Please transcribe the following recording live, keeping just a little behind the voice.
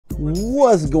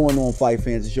What's going on, fight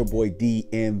fans? It's your boy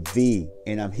DMV,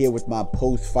 and I'm here with my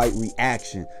post-fight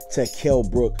reaction to Kell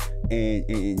Brook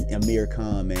and Amir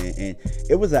Khan, man. And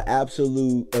it was an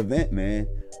absolute event, man.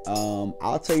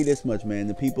 I'll tell you this much, man.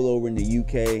 The people over in the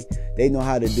UK, they know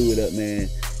how to do it up, man.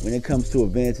 When it comes to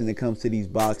events and it comes to these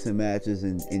boxing matches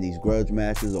and these grudge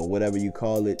matches or whatever you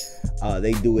call it,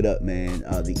 they do it up, man.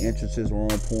 The entrances were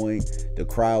on point. The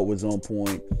crowd was on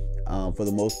point. For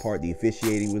the most part, the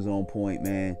officiating was on point,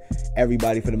 man.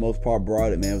 Everybody, for the most part,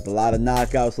 brought it, man. It was a lot of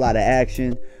knockouts, a lot of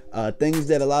action. Things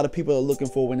that a lot of people are looking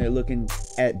for when they're looking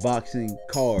at boxing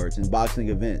cards and boxing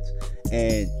events.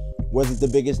 And was it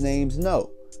the biggest names?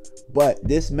 No. But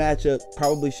this matchup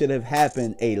probably should have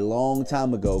happened a long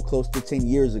time ago, close to 10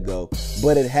 years ago.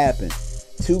 But it happened.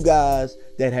 Two guys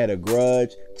that had a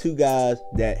grudge, two guys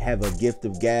that have a gift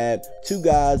of gab, two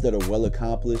guys that are well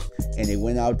accomplished, and they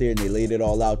went out there and they laid it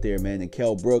all out there, man. And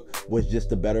Kell Brook was just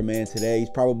the better man today. He's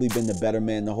probably been the better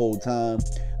man the whole time.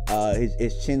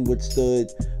 His chin withstood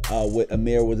what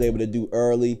Amir was able to do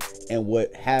early, and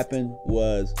what happened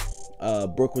was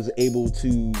Brook was able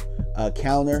to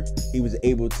counter. He was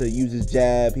able to use his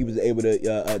jab. He was able to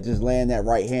just land that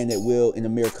right hand at will, and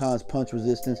Amir Khan's punch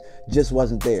resistance just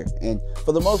wasn't there. And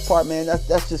for the most part, man,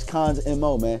 that's just Khan's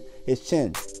MO, man, his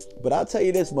chin. But I'll tell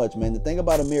you this much, man, the thing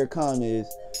about Amir Khan is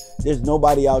there's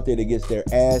nobody out there that gets their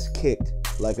ass kicked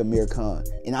like Amir Khan.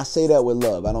 And I say that with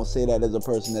love. I don't say that as a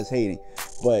person that's hating,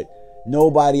 but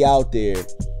nobody out there.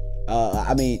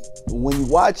 I mean, when you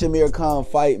watch Amir Khan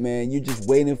fight, man, you're just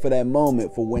waiting for that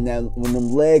moment for when them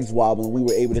legs wobbling. We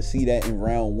were able to see that in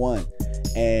round one.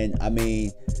 And I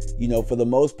mean, you know, for the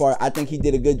most part, I think he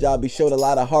did a good job. He showed a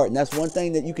lot of heart. And that's one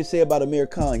thing that you can say about Amir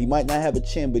Khan. He might not have a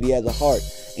chin, but he has a heart.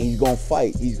 And he's going to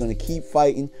fight. He's going to keep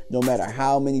fighting no matter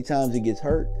how many times he gets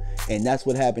hurt. And that's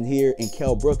what happened here in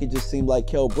Kell Brook. It just seemed like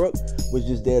Kell Brook was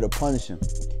just there to punish him.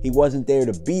 He wasn't there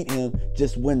to beat him,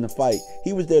 just win the fight.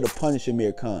 He was there to punish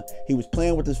Amir Khan. He was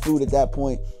playing with his food at that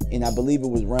point, and I believe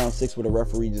it was round 6 where the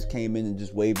referee just came in and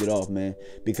just waved it off, man,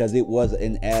 because it was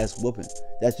an ass whooping.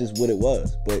 That's just what it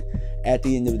was. But at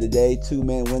the end of the day, two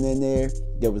men went in there.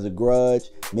 There was a grudge.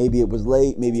 Maybe it was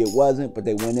late, maybe it wasn't, but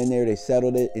they went in there, they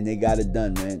settled it, and they got it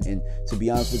done, man. And to be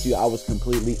honest with you, I was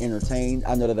completely entertained.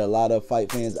 I know that a lot of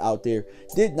fight fans out there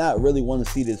did not really want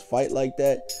to see this fight like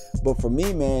that. But for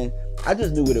me, man, I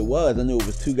just knew what it was. I knew it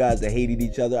was two guys that hated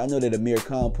each other. I know that Amir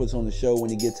Khan puts on the show when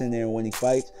he gets in there and when he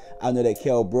fights. I know that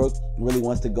Kell Brook really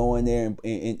wants to go in there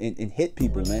and hit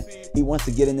people, man. He wants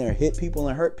to get in there and hit people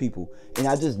and hurt people. And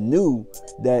I just knew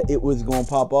that it was going to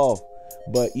pop off.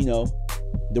 But, you know,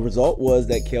 the result was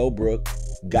that Kell Brook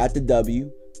got the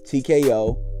W,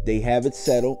 TKO. They have it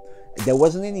settled. There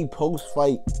wasn't any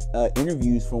post-fight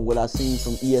interviews from what I've seen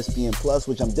from ESPN Plus,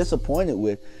 which I'm disappointed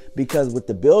with, because with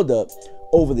the build-up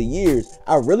over the years,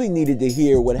 I really needed to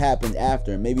hear what happened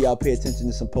after. And maybe I'll pay attention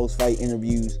to some post-fight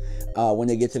interviews when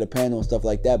they get to the panel and stuff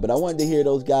like that. But I wanted to hear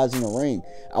those guys in the ring.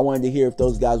 I wanted to hear if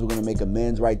those guys were going to make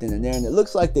amends right then and there. And it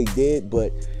looks like they did,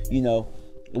 but, you know,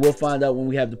 we'll find out when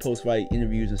we have the post-fight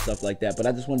interviews and stuff like that. But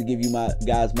I just wanted to give you my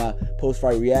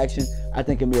post-fight reaction. I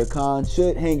think Amir Khan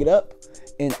should hang it up.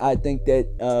 And I think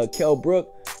that Kell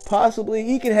Brook, possibly,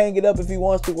 he can hang it up if he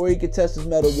wants to, or he could test his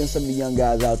mettle against some of the young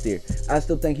guys out there. I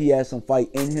still think he has some fight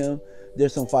in him.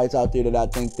 There's some fights out there that I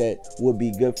think that would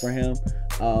be good for him.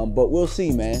 But we'll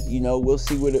see, man. You know, we'll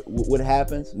see what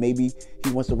happens. Maybe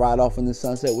he wants to ride off in the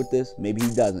sunset with this. Maybe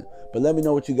he doesn't. But let me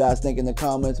know what you guys think in the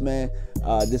comments, man.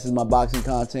 This is my boxing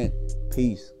content.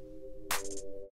 Peace.